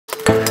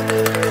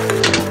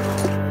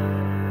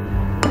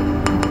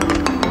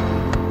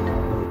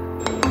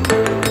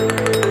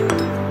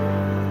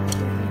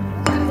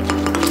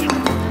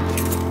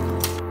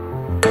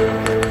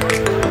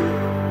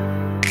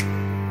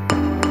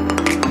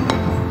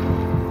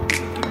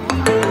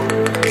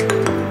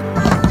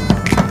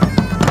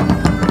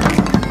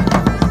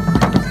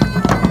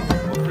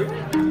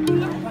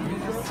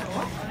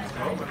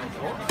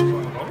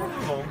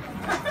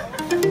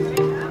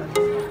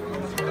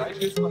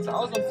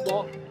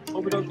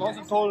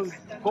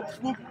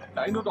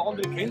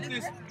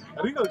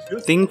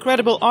The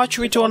incredible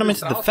archery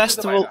tournament at the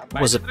festival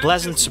was a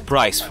pleasant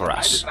surprise for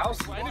us.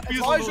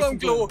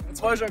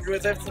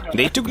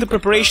 They took the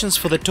preparations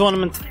for the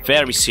tournament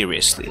very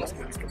seriously.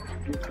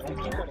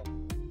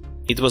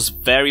 It was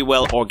very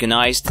well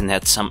organized and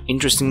had some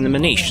interesting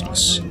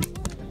nominations.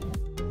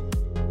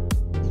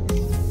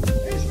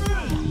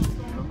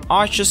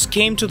 Archers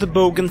came to the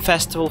Bogen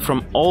festival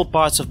from all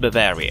parts of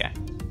Bavaria.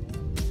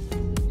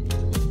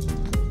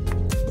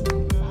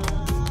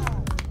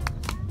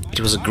 It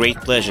was a great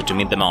pleasure to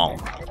meet them all.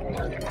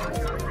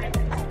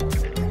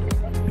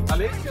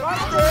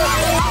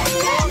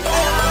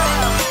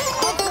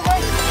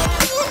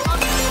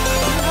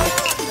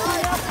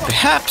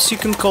 Perhaps you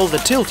can call the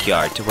tilt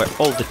yard where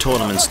all the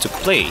tournaments took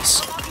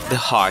place the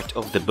heart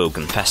of the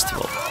Bogen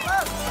festival.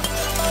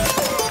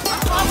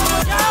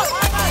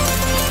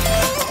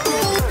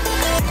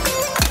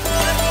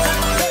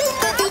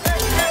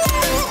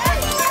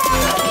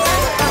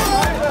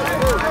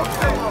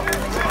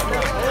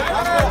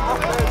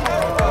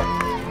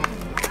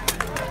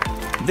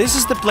 This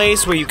is the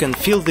place where you can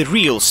feel the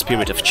real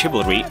spirit of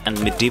chivalry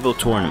and medieval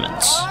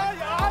tournaments.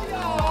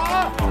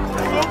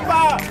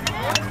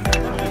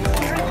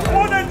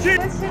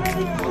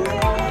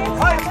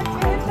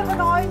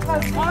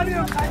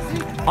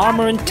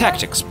 Armor and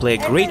tactics play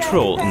a great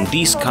role in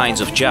these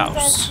kinds of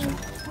jousts.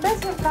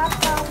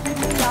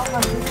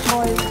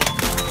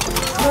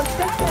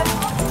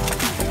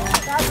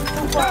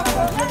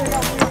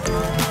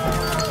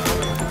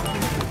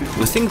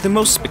 We think the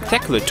most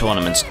spectacular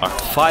tournaments are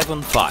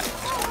 5-on-5.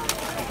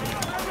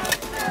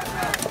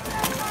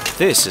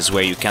 This is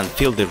where you can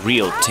feel the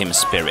real team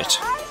spirit.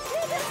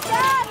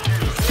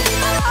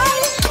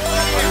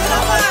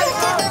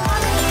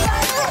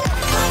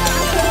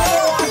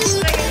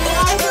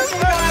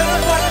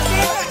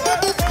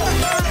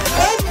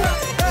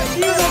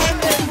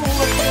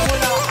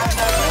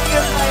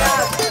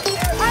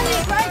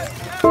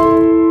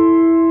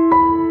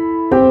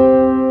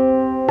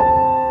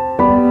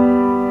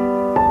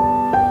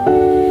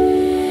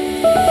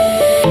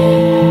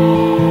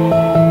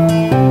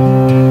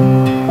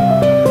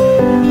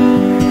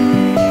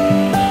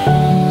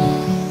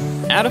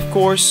 And of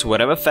course,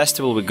 whatever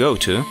festival we go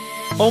to,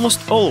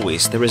 almost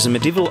always there is a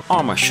medieval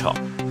armor shop,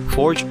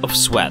 Forge of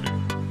Sweden.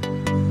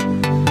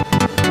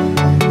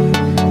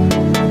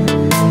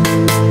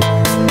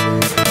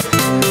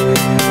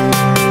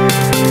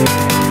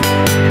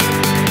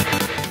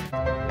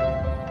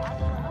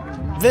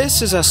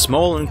 This is a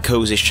small and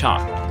cozy shop.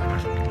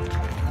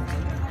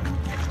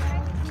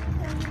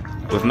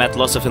 We've met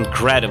lots of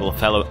incredible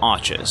fellow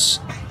archers.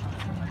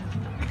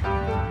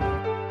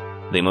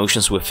 The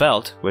emotions we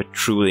felt were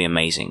truly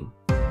amazing.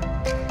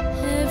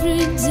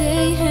 Every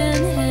day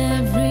and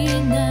every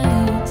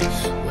night,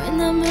 when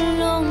I'm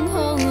alone,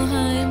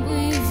 I'm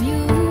with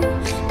you.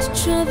 To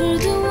travel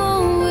the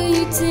world where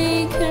you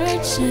take her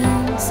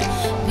chance,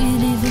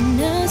 believe in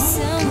us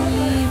and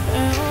live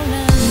our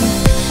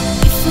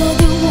life. Before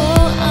the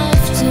war,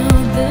 after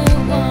the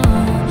war,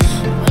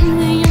 when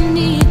we're in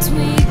need,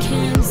 we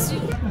can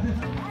see.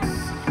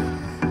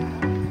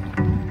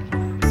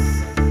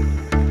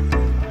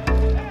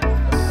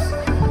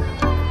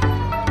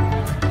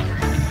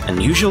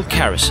 Unusual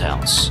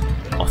carousels,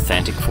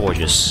 authentic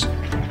forges,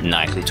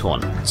 nightly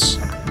tournaments.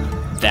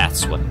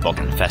 That's what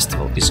Bogen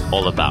Festival is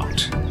all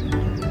about.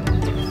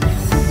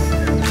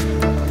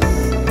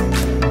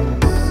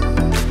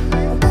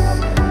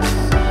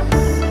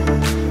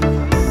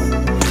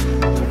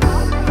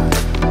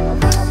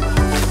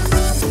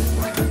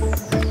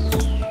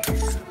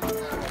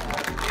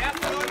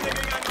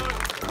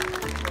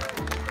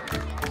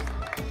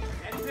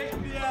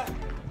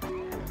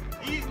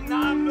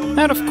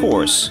 And of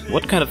course,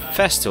 what kind of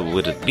festival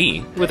would it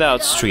be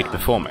without street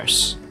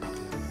performers?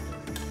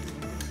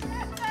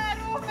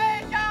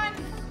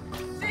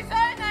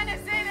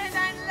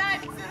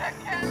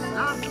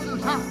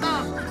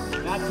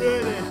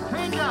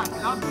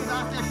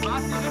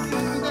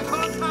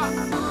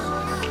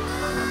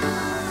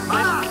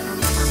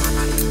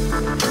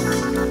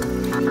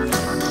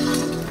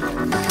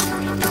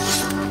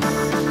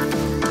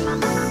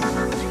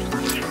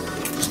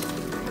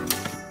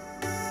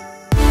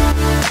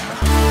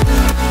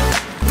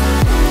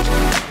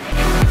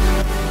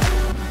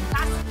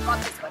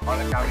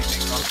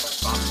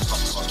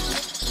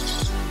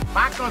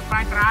 Markus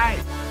bei 3,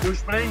 du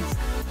springst.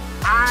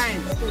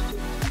 1,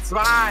 2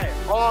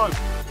 und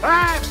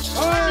 3.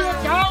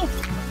 Wirk auf!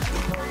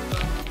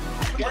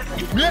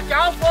 Wirk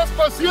auf, was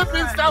passiert,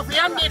 wenn du auf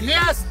ihn nicht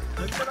hörst!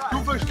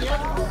 Du verstehst?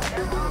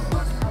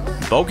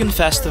 Bogen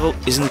Festival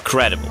is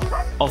incredible,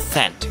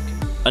 authentic,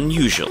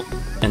 unusual,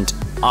 and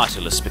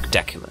utterly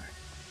spectacular.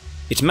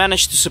 It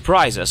managed to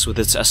surprise us with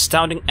its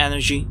astounding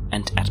energy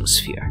and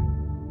atmosphere.